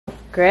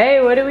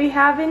Gray, what do we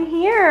have in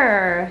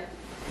here?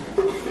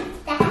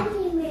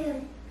 Dining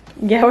room.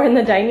 Yeah, we're in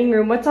the dining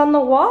room. What's on the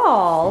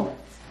wall?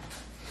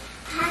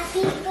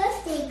 Happy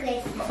birthday,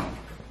 Greyson.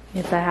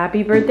 It's a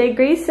happy birthday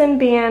Greyson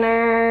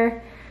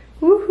banner.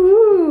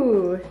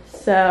 Woohoo!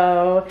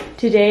 So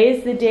today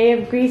is the day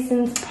of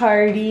Greyson's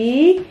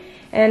party,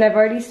 and I've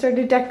already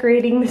started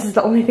decorating. This is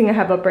the only thing I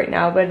have up right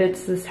now, but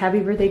it's this happy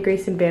birthday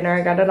Greyson banner.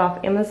 I got it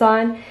off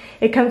Amazon.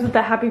 It comes with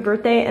a happy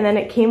birthday, and then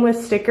it came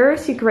with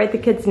stickers so you could write the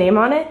kid's name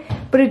on it,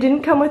 but it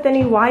didn't come with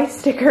any Y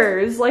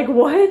stickers. Like,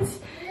 what?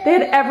 They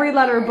had every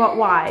letter but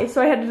Y, so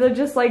I had to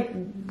just like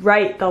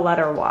write the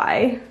letter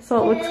Y.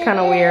 So it looks kind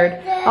of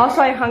weird.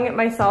 Also, I hung it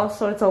myself,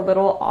 so it's a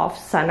little off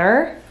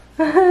center.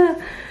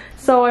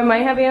 So I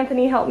might have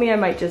Anthony help me. I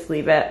might just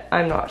leave it.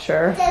 I'm not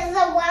sure. There's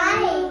a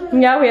Y.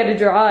 Yeah, we had to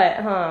draw it,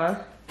 huh?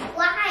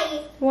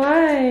 Why?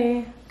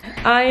 Why?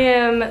 I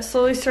am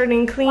slowly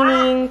starting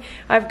cleaning.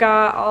 I've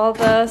got all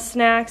the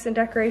snacks and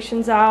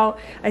decorations out.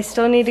 I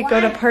still need to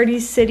go to Party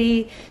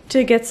City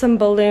to get some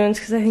balloons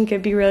because I think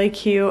it'd be really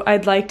cute.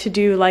 I'd like to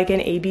do like an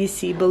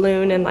ABC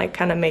balloon and like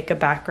kind of make a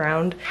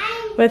background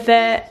with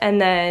it, and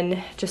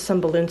then just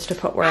some balloons to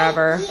put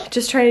wherever.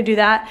 Just trying to do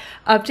that.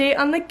 Update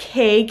on the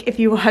cake. If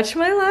you watched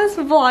my last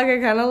vlog, I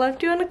kind of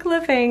left you on a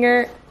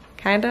cliffhanger.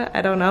 Kinda,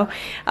 I don't know.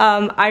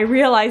 I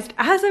realized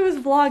as I was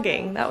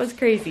vlogging, that was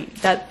crazy,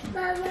 that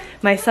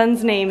my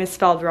son's name is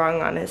spelled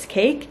wrong on his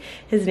cake.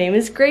 His name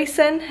is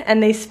Greyson,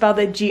 and they spelled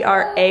it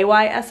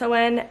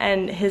Grayson,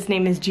 and his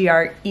name is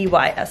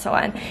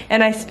Greyson.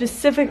 And I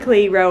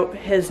specifically wrote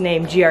his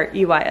name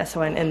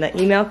Greyson in the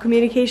email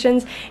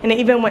communications, and I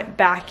even went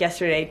back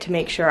yesterday to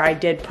make sure I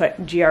did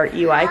put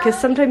Grey, because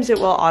sometimes it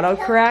will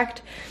autocorrect.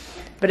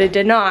 But it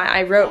did not.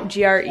 I wrote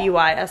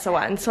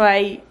Greyson. So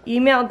I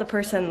emailed the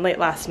person late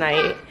last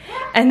night,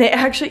 and they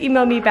actually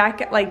emailed me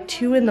back at like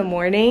 2 in the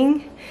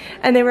morning,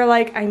 and they were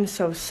like, I'm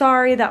so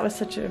sorry, that was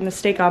such a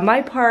mistake on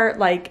my part.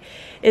 Like,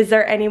 is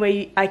there any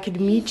way I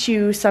could meet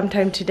you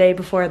sometime today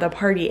before the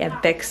party and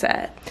fix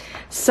it?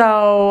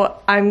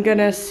 So I'm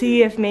gonna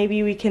see if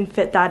maybe we can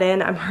fit that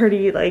in. I'm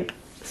already like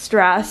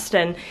stressed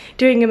and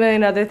doing a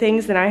million other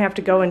things, and I have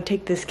to go and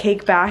take this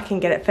cake back and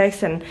get it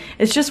fixed, and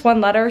it's just one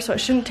letter, so it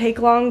shouldn't take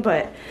long,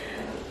 but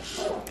it's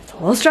a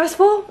little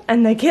stressful,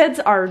 and the kids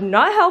are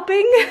not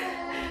helping.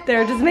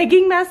 They're just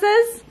making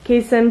messes.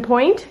 Case in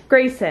point,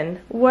 Greyson,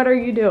 what are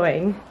you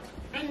doing?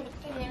 I'm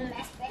making a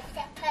mess with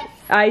the puff.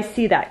 I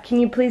see that. Can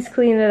you please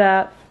clean it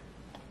up?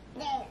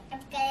 No, I'm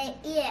gonna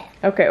eat it.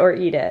 Okay, or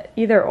eat it.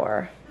 Either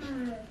or.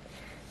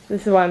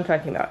 This is what I'm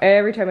talking about.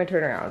 Every time I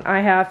turn around,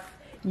 I have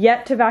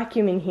yet to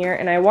vacuum in here,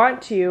 and I want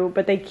to,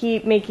 but they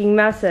keep making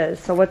messes,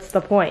 so what's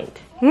the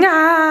point?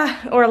 Nah!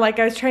 Or like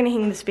I was trying to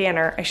hang this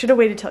banner. I should have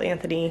waited till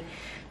Anthony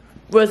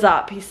was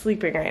up. He's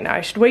sleeping right now.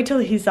 I should wait till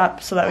he's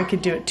up so that we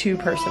could do a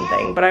two-person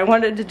thing, but I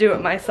wanted to do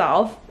it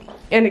myself,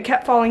 and it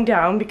kept falling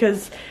down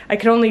because I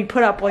could only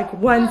put up like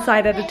one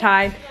side at a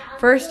time.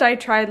 First I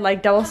tried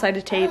like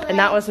double-sided tape, and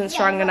that wasn't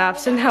strong enough,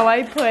 so now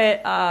I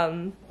put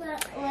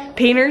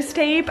painter's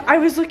tape. I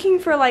was looking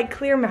for like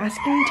clear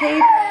masking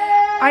tape.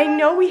 I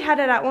know we had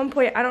it at one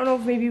point. I don't know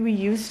if maybe we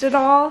used it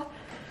all.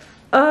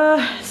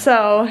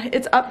 So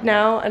it's up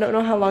now. I don't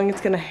know how long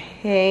it's gonna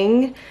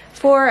hang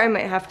for. I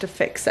might have to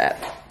fix it.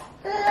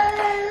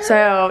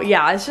 So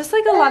yeah, it's just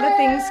like a lot of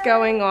things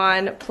going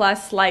on,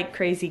 plus like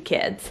crazy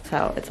kids.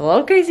 So it's a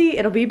little crazy.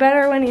 It'll be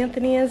better when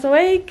Anthony is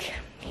awake.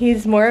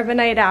 He's more of a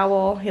night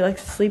owl. He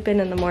likes to sleep in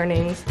the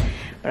mornings.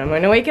 But I'm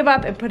gonna wake him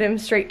up and put him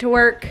straight to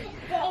work.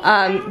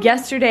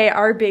 Yesterday,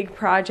 our big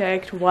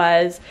project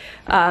was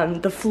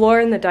the floor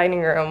in the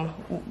dining room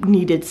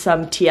needed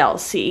some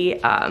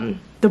TLC.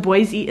 The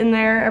boys eat in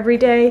there every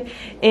day,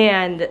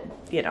 and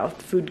you know,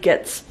 food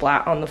gets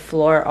splat on the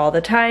floor all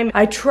the time.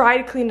 I try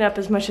to clean it up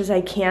as much as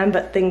I can,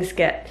 but things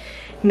get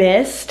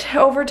missed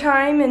over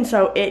time, and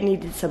so it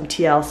needed some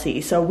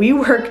TLC. So we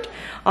worked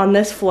on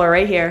this floor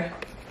right here.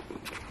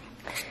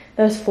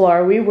 This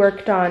floor, we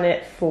worked on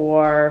it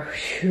for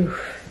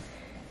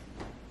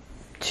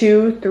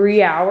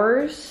 2-3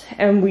 hours,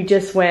 and we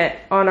just went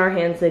on our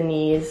hands and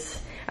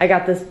knees. I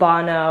got this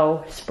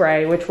Bono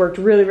spray, which worked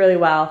really, really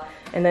well,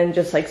 and then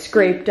just like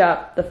scraped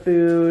up the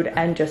food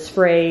and just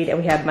sprayed, and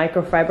we had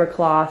microfiber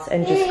cloths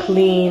and just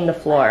cleaned the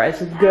floor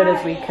as good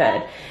as we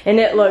could, and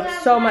it looked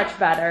so much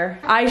better.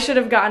 I should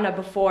have gotten it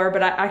before,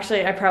 but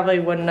I probably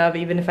wouldn't have,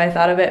 even if I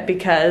thought of it,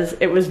 because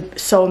it was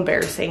so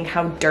embarrassing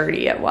how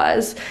dirty it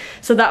was.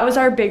 So that was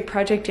our big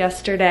project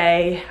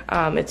yesterday.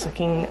 It's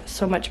looking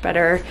so much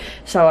better,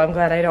 so I'm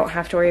glad I don't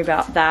have to worry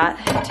about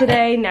that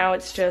today. Now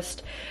it's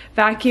just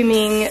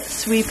vacuuming,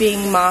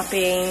 sweeping,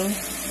 mopping,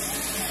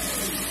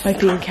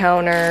 wiping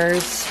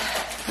counters.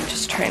 I'm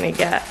just trying to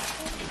get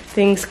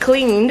things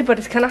cleaned, but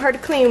it's kind of hard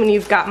to clean when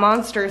you've got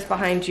monsters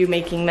behind you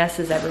making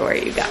messes everywhere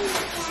you go.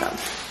 So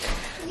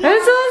it's a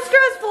little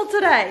stressful. stressful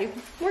today.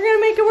 We're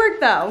gonna make it work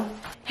though.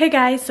 Hey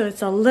guys, so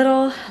it's a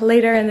little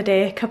later in the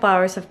day, a couple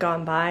hours have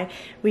gone by.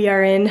 We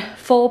are in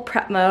full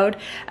prep mode.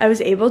 I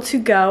was able to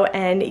go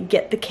and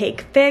get the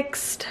cake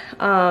fixed.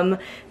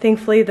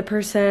 Thankfully the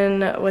person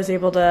was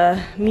able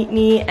to meet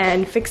me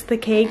and fix the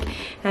cake.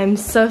 I'm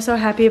so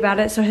happy about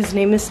it. So his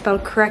name is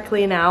spelled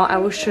correctly now. I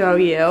will show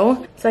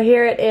you. So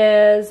here it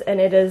is, and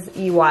it is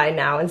EY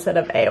now instead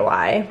of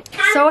AY.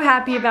 So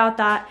happy about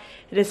that.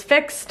 It is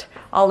fixed.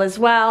 All is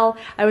well.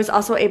 I was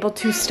also able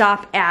to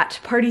stop at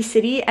Party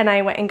City and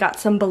I went and got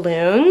some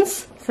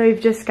balloons. So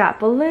we've just got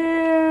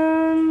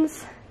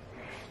balloons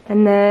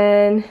and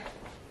then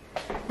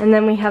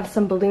we have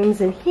some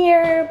balloons in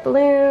here.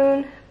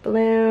 Balloon,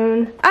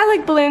 balloon. I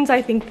like balloons.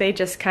 I think they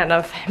just kind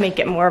of make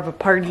it more of a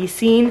party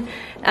scene.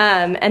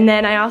 And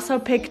then I also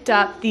picked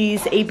up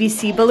these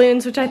ABC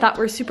balloons, which I thought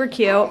were super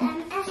cute.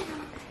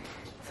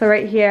 So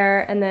right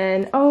here, and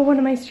then, oh, one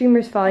of my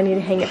streamers fell. I need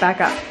to hang it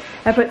back up.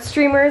 I put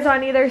streamers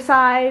on either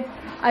side.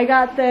 I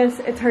got this,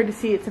 it's hard to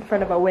see, it's in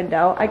front of a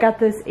window. I got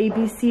this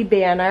ABC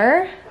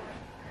banner.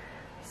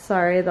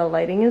 Sorry, the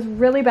lighting is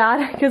really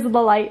bad because of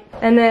the light.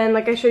 And then,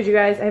 like I showed you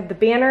guys, I have the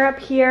banner up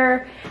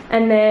here.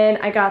 And then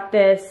I got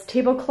this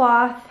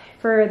tablecloth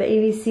for the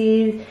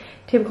ABC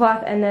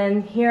tablecloth. And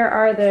then here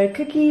are the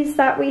cookies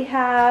that we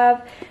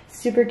have.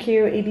 Super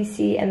cute,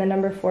 ABC, and the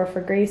number 4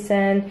 for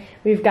Greyson.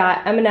 We've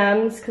got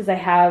M&Ms because I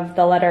have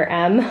the letter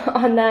M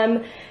on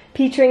them.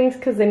 Peach rings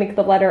because they make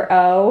the letter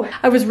O.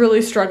 I was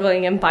really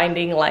struggling in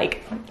finding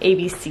like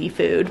ABC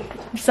food,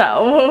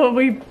 so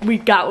we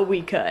got what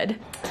we could.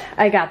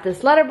 I got this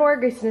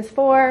letterboard, Greyson is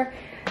 4,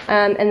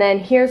 and then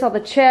here's all the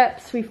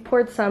chips. We've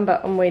poured some,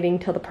 but I'm waiting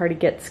till the party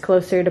gets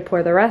closer to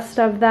pour the rest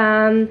of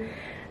them.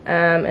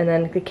 And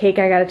then the cake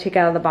I gotta take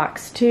out of the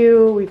box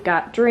too. We've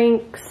got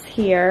drinks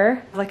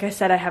here. Like I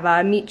said, I have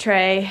a meat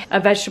tray,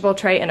 a vegetable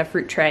tray, and a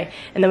fruit tray.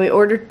 And then we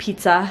ordered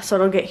pizza, so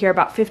it'll get here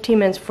about 15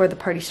 minutes before the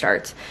party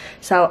starts.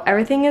 So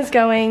everything is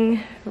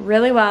going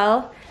really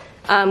well.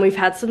 We've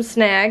had some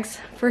snags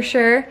for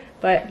sure,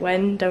 but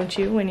when don't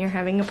you when you're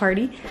having a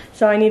party?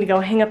 So I need to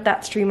go hang up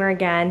that streamer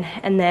again,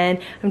 and then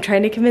I'm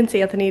trying to convince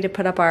Anthony to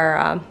put up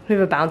our, we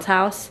have a bounce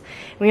house.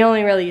 We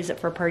only really use it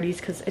for parties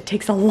because it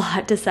takes a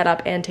lot to set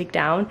up and take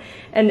down.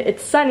 And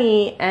it's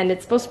sunny and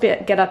it's supposed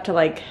to get up to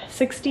like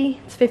 60,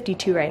 it's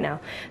 52 right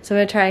now. So I'm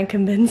gonna try and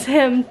convince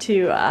him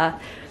to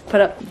put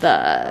up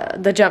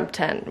the jump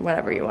tent,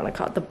 whatever you want to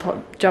call it,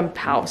 the jump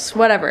house,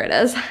 whatever it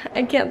is.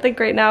 I can't think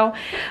right now.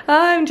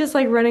 I'm just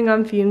like running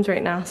on fumes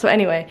right now. So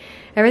anyway,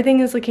 everything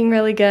is looking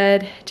really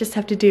good. Just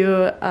have to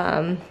do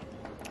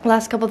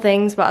last couple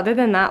things, but other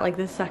than that, like,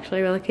 this is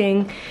actually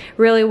looking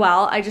really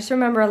well. I just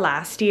remember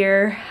last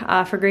year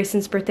for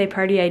Greyson's birthday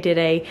party, I did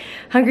a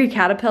Hungry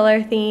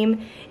Caterpillar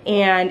theme,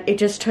 and it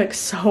just took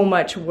so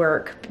much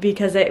work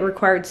because it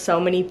required so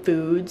many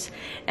foods,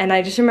 and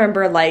I just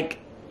remember like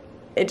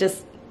it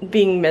just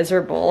being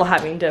miserable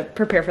having to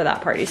prepare for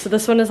that party. So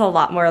this one is a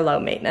lot more low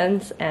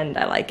maintenance and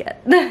I like it.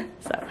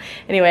 So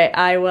anyway,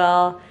 I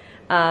will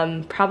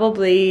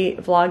probably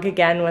vlog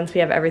again once we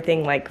have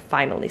everything like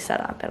finally set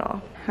up and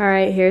all. All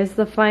right, here's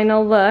the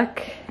final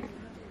look.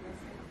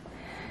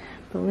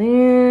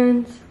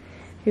 Balloons.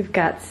 We've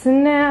got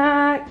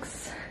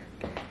snacks.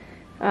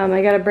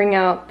 I gotta bring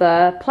out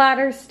the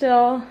platter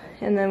still,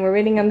 and then we're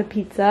waiting on the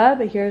pizza,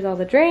 but here's all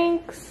the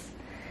drinks.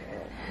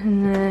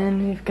 And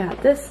then we've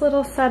got this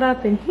little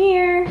setup in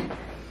here.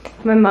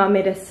 My mom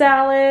made a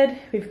salad.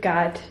 We've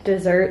got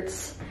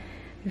desserts.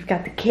 We've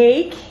got the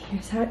cake.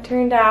 Here's how it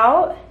turned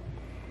out.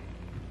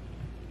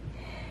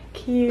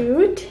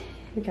 Cute.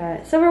 We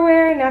got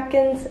silverware,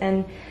 napkins,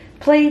 and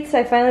plates.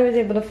 I finally was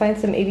able to find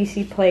some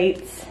ABC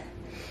plates.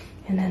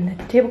 And then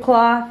the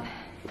tablecloth,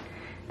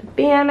 the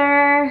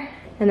banner.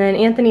 And then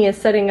Anthony is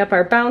setting up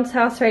our bounce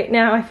house right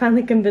now. I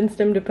finally convinced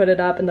him to put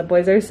it up and the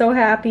boys are so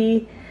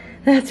happy.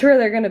 That's where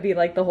they're gonna be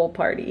like the whole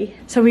party.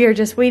 So we are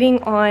just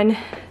waiting on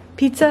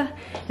pizza,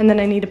 and then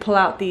I need to pull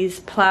out these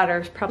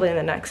platters probably in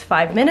the next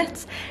 5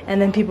 minutes,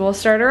 and then people will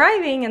start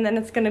arriving, and then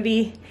it's gonna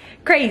be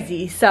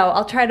crazy. So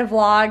I'll try to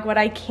vlog what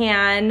I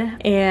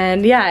can,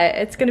 and yeah,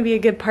 it's gonna be a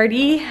good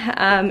party,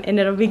 and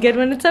it'll be good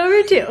when it's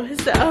over too.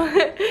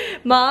 So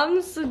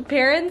moms,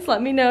 parents,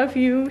 let me know if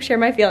you share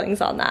my feelings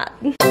on that.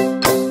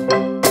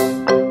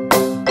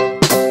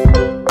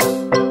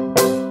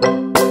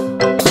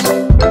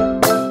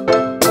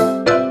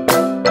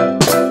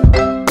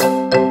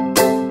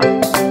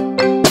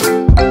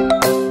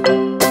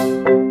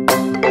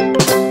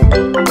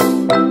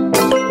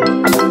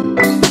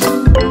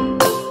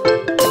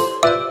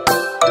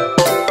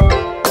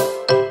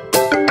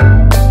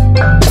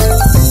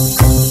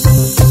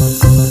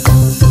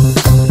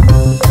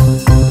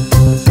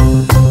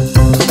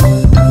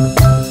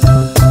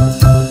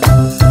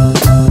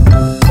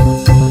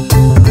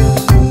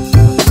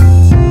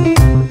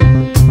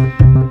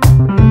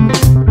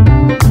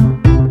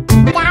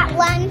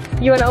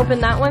 Open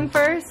that one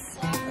first?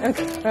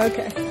 Okay,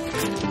 okay.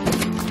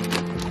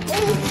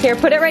 Here,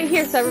 put it right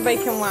here so everybody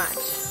can watch.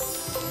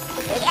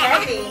 It's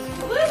heavy.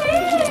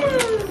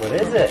 What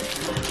is it?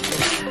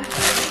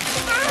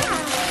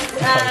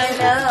 I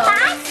know.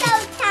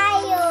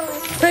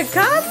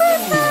 Picasso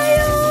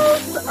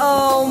tiles.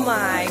 Oh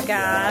my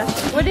gosh.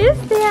 What is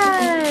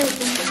that?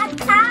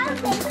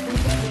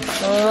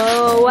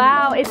 Oh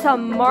wow, it's a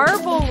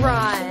marble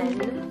run.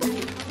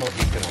 Oh,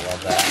 he's gonna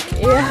love that.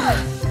 Yeah.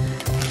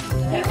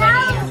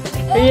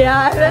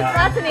 Yeah,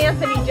 that's an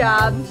Anthony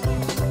job.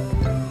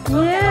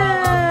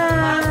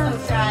 Yeah.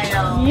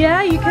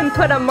 Yeah, you can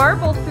put a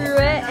marble through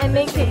it and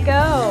make it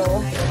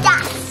go.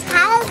 That's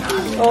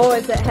heavy. Oh,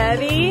 is it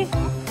heavy?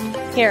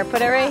 Here,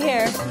 put it right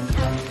here.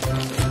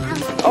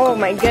 Oh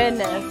my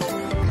goodness.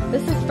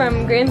 This is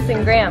from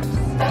Greyson Gramps.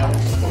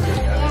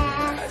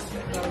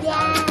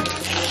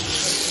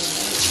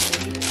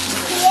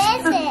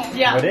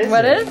 Yeah.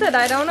 What is it?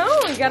 I don't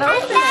know. You gotta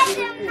open it.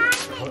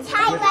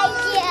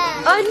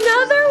 Another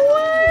Another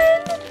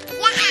one?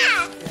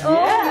 Yeah.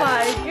 Oh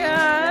my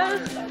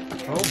gosh.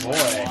 Oh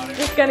boy.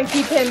 Just gonna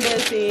keep him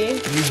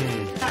busy.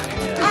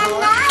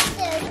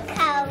 Another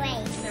car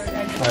race.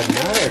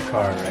 Another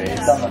car race.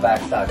 It's on the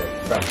back side of the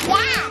front.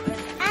 Yeah.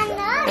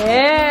 Another.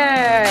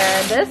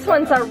 Yeah, this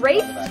one's a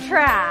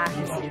racetrack.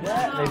 You see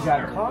that? They've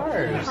got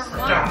cars.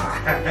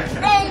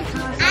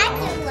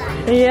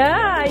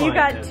 Yeah, you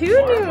got 2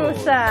 new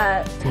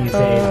sets. Can you say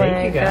Oh thank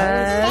my you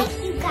guys? gosh.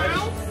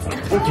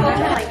 Thank you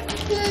guys.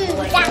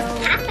 That's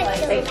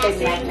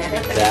Papa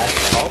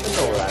That's all the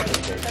door I can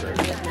take for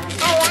you.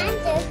 I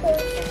wonder who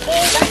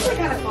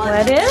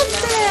What is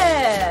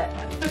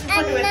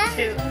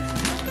it?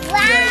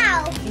 Wow.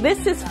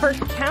 This is for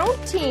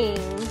counting.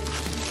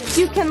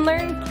 You can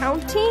learn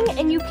counting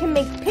and you can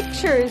make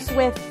pictures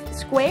with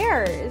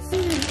squares.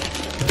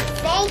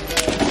 Thank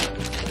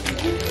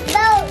you.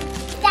 No,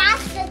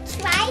 that's the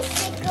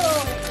tricycle.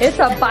 It's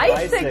a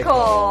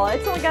bicycle.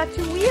 It's only got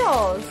 2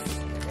 wheels.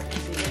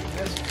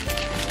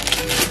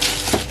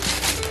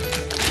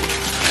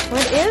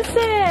 What is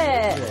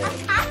it? A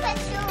Papa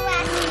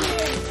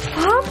Rescue.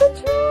 Paw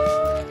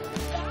Patrol?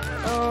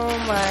 Oh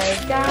my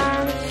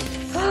gosh.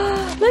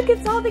 Look,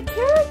 it's all the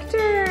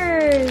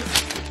characters.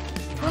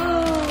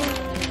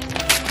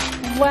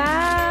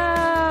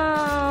 Wow.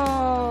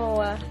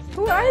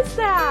 Who is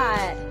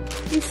that?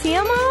 You see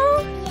them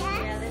all?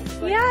 Yes.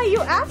 Yeah,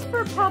 you asked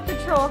for Paw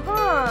Patrol,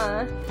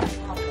 huh?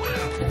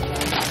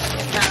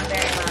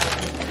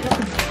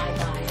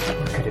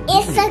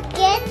 It's a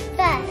gift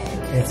box.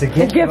 It's a The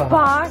gift, gift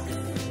box.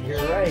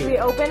 You're We right.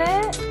 open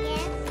it?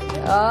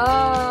 Yes.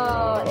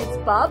 Oh, it's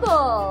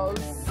bubbles.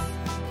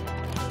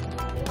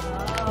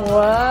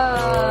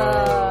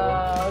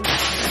 Whoa.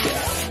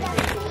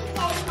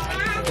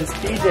 It's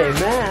PJ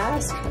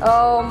Masks.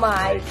 Oh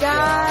my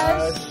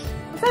gosh.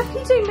 Is that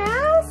PJ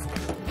Masks?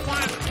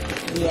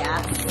 Yeah.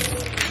 Yeah.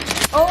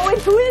 Oh,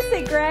 and who is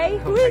it, Gray?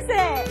 Who is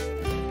it?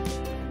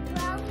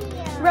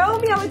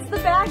 Romeo, it's the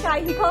bad guy.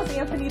 He calls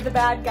Anthony the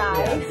bad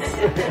guy.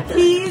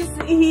 He's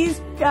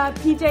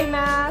PJ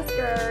Mask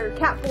or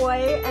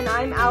Catboy, and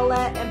I'm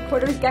Owlet, and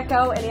Porter's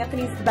Gecko, and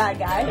Anthony's the bad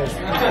guy. He's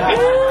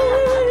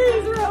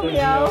There's Romeo.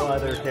 no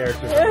other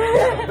characters.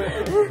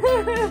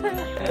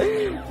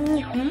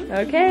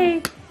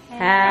 Okay.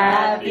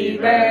 Happy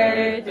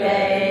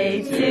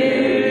birthday to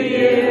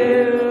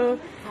you.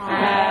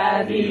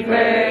 Happy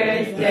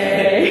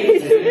birthday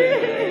to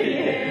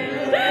you.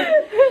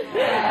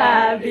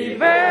 Happy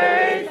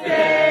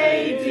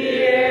birthday,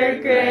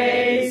 dear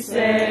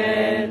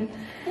Greyson.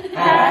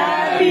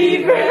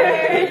 Happy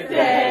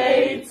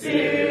birthday to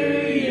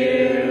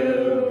you.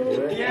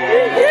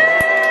 Yay!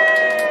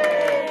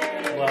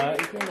 What?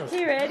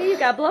 You ready? You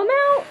got blow 'em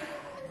out?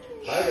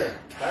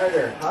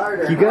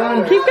 Harder. Keep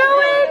going. Keep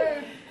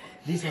going.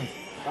 These ones.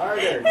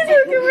 He's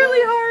working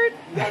really hard.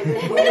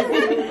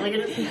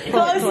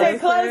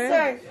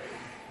 Closer.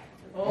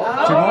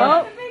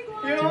 Oh.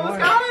 You almost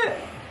got it.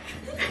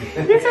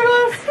 You're so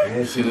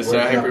close. See the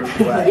side group?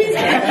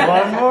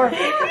 One more.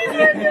 He's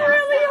working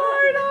really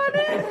hard on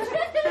it.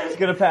 It's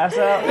gonna pass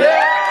out.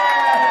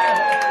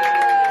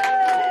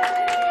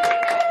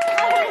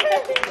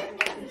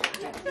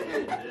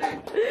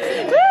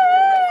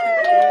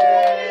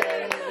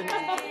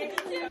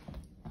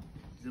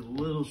 It's a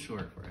little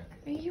short for it.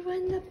 Are you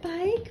on the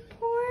bike,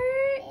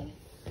 Port?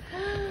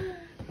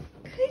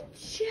 Good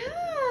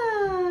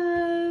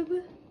job.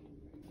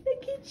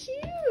 Look at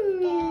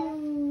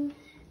you.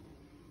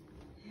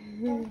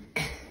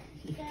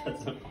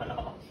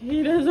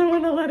 He doesn't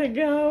want to let it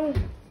go.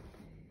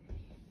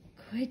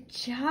 Good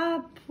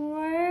job,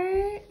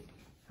 Port.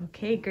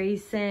 Okay,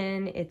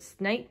 Greyson, it's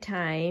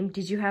nighttime.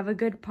 Did you have a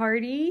good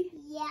party?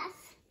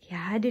 Yes.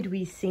 Yeah, did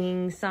we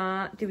sing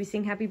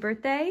Happy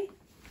Birthday?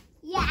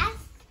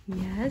 Yes.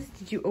 Yes.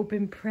 Did you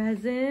open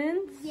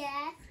presents?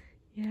 Yes.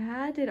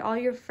 Yeah, did all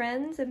your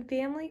friends and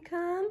family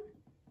come?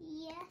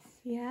 Yes.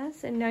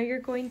 Yes, and now you're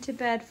going to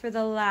bed for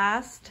the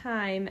last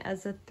time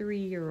as a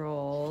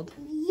 3-year-old.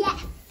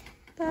 Yes.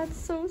 That's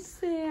so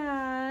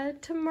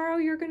sad. Tomorrow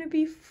you're going to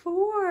be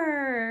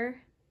 4.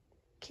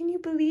 Can you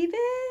believe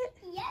it?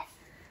 Yes.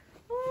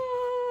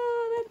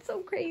 Oh, that's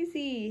so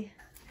crazy.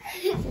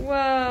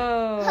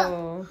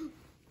 Whoa.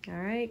 All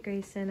right,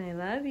 Greyson, I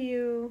love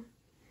you.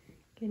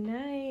 Good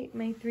night,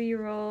 my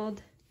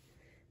 3-year-old.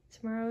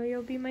 Tomorrow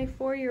you'll be my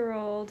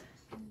 4-year-old.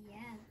 Yeah.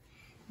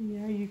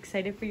 Yeah, are you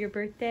excited for your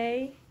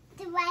birthday?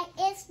 The light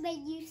is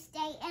when you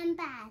stay in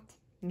bed.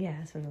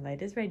 Yes, when the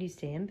light is red, you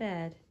stay in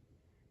bed.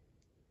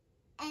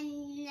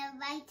 And the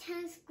light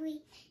turns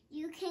green.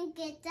 You can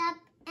get up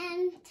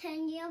and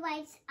turn your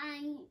lights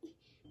on.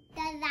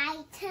 The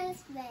light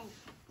turns red.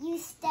 You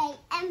stay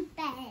in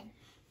bed.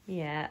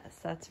 Yes,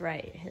 that's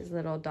right. His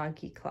little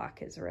donkey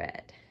clock is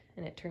red,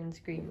 and it turns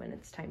green when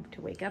it's time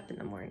to wake up in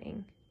the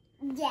morning.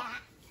 Yeah.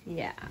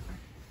 Yeah.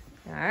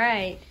 All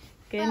right.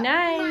 Good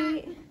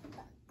night.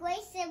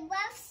 Greyson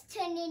loves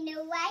turning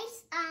the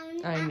lights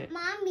on at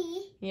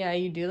Mommy. Yeah,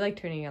 you do like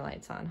turning your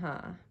lights on, huh?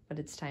 But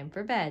it's time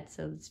for bed,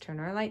 so let's turn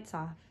our lights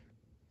off.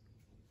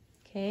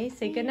 Okay,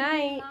 say good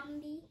night.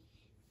 Mommy,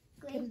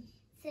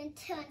 Greyson,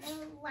 turn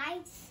the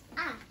lights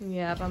off.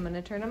 Yep, I'm going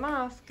to turn them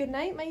off. Good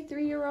night, my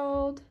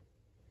 3-year-old.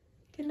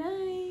 Good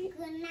night.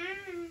 Good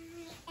night.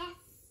 Yes.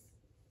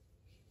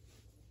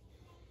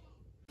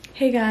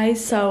 Hey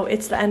guys, so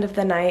it's the end of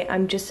the night.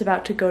 I'm just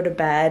about to go to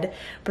bed,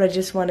 but I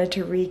just wanted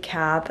to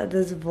recap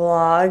this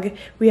vlog.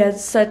 We had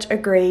such a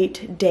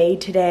great day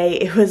today.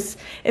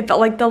 It felt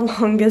like the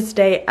longest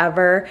day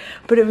ever,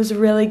 but it was a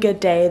really good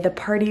day. The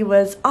party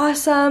was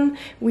awesome.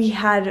 We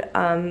had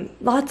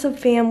lots of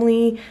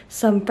family,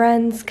 some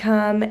friends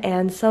come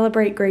and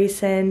celebrate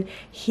Greyson.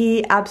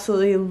 He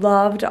absolutely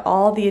loved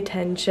all the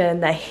attention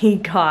that he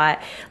got.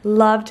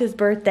 Loved his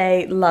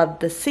birthday,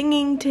 loved the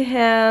singing to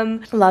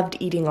him, loved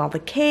eating all the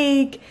cake,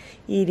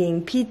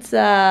 eating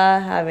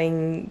pizza,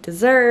 having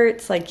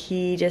desserts. Like,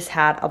 he just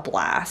had a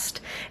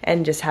blast,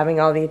 and just having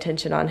all the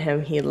attention on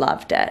him, he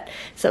loved it.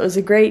 So it was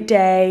a great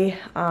day.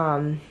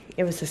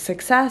 It was a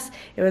success.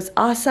 It was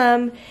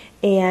awesome.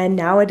 And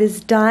now it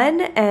is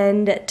done,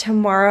 and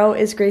tomorrow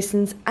is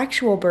Greyson's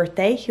actual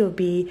birthday. He'll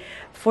be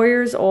 4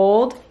 years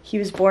old. He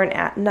was born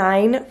at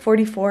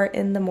 9:44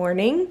 in the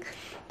morning.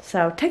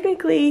 So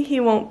technically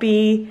he won't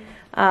be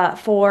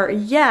 4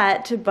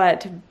 yet,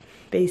 but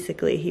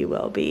basically he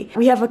will be.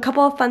 We have a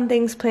couple of fun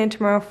things planned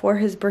tomorrow for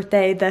his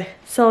birthday. The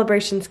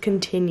celebrations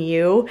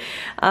continue.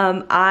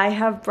 I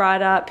have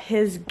brought up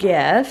his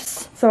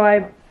gifts. So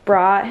I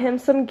brought him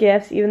some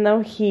gifts, even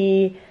though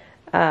he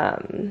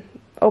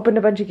opened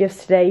a bunch of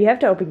gifts today. You have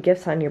to open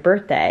gifts on your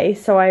birthday.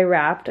 So I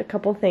wrapped a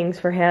couple things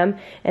for him.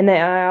 And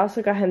then I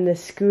also got him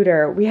this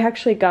scooter. We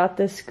actually got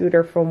this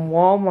scooter from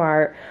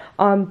Walmart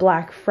on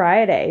Black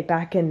Friday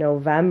back in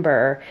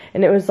November,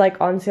 and it was like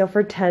on sale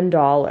for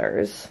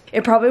 $10.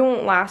 It probably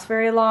won't last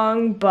very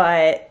long,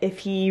 but if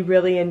he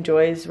really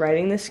enjoys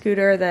riding the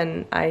scooter,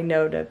 then I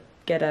know to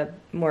get a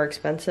more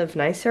expensive,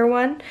 nicer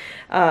one.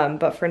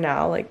 But for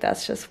now, like,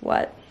 that's just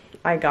what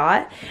I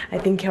got. I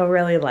think he'll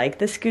really like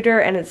the scooter,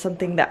 and it's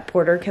something that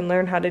Porter can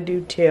learn how to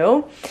do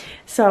too.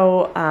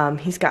 So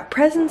he's got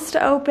presents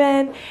to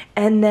open,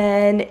 and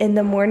then in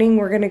the morning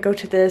we're gonna go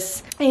to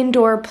this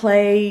indoor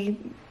play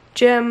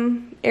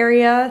gym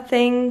area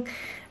thing.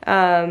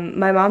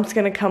 My mom's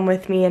gonna come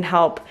with me and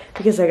help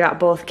because I got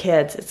both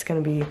kids. It's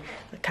gonna be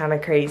kind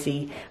of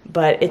crazy,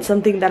 but it's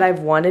something that I've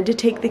wanted to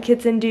take the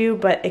kids and do,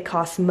 but it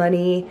costs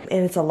money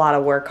and it's a lot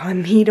of work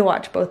on me to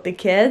watch both the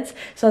kids,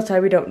 so that's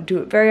why we don't do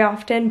it very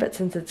often. But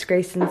since it's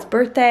Greyson's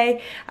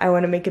birthday, I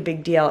want to make a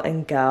big deal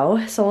and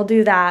go, so we'll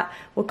do that.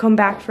 We'll come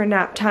back for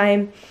nap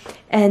time,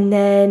 and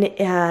then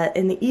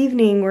in the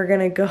evening we're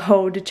gonna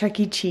go to Chuck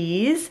E.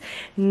 Cheese.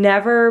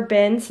 Never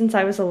been since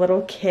I was a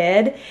little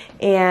kid,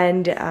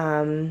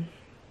 and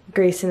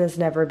Greyson has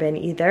never been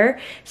either,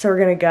 so we're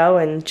gonna go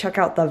and check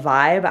out the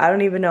vibe. I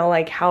don't even know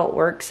like how it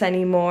works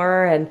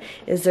anymore, and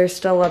is there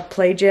still a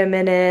play gym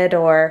in it,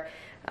 or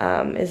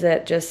is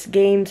it just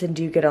games, and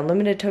do you get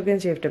unlimited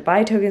tokens? You have to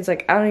buy tokens.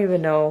 Like, I don't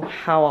even know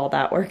how all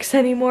that works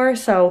anymore,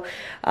 so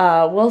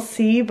we'll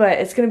see. But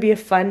it's gonna be a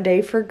fun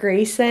day for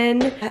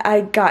Greyson.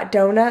 I got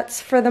donuts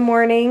for the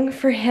morning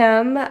for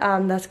him.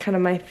 That's kind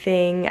of my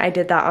thing. I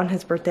did that on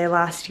his birthday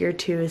last year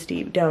too, is to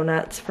eat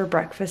donuts for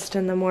breakfast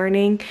in the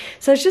morning.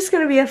 So it's just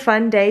gonna be a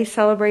fun day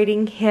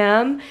celebrating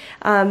him.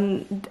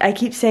 I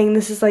keep saying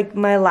this is like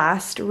my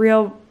last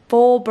real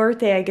full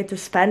birthday I get to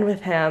spend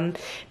with him,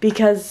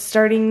 because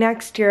starting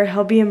next year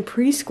he'll be in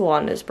preschool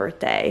on his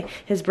birthday.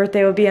 His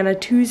birthday will be on a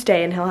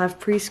Tuesday and he'll have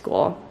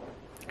preschool.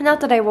 Not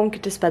that I won't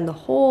get to spend the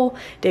whole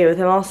day with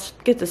him. I'll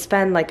get to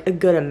spend like a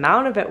good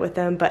amount of it with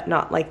him, but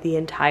not like the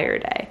entire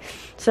day.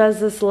 So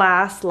as this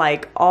last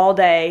like all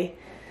day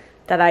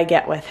that I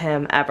get with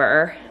him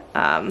ever,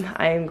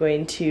 I am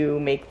going to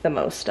make the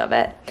most of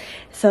it.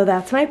 So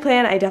that's my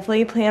plan. I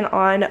definitely plan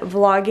on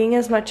vlogging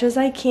as much as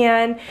I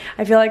can.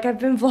 I feel like I've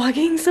been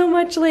vlogging so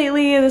much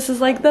lately. This is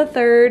like the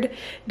 3rd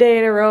day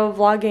in a row of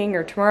vlogging,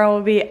 or tomorrow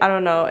will be. I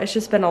don't know. It's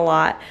just been a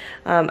lot.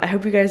 I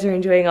hope you guys are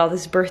enjoying all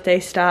this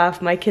birthday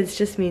stuff. My kids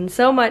just mean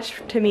so much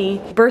to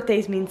me.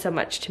 Birthdays mean so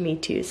much to me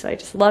too, so I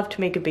just love to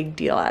make a big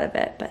deal out of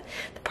it. But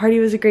the party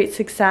was a great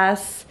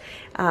success.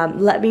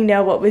 Let me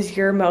know what was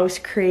your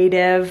most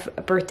creative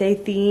birthday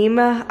theme.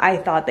 I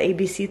thought the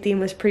ABC theme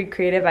was pretty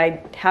creative.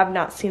 I have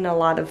not seen a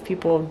lot of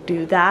people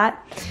do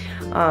that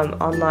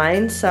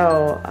online,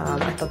 so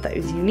I thought that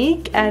was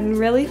unique and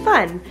really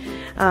fun.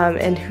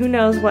 And who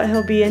knows what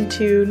he'll be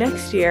into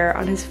next year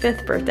on his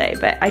 5th birthday.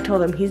 But I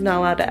told him he's not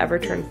allowed to ever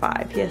turn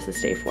 5. He has to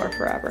stay 4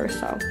 forever.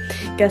 So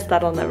guess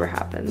that'll never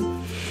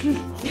happen.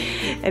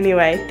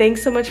 Anyway,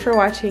 thanks so much for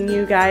watching,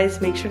 you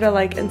guys. Make sure to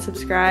like and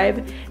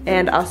subscribe.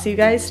 And I'll see you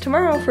guys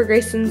tomorrow for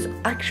Greyson's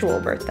actual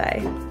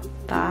birthday.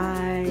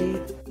 Bye.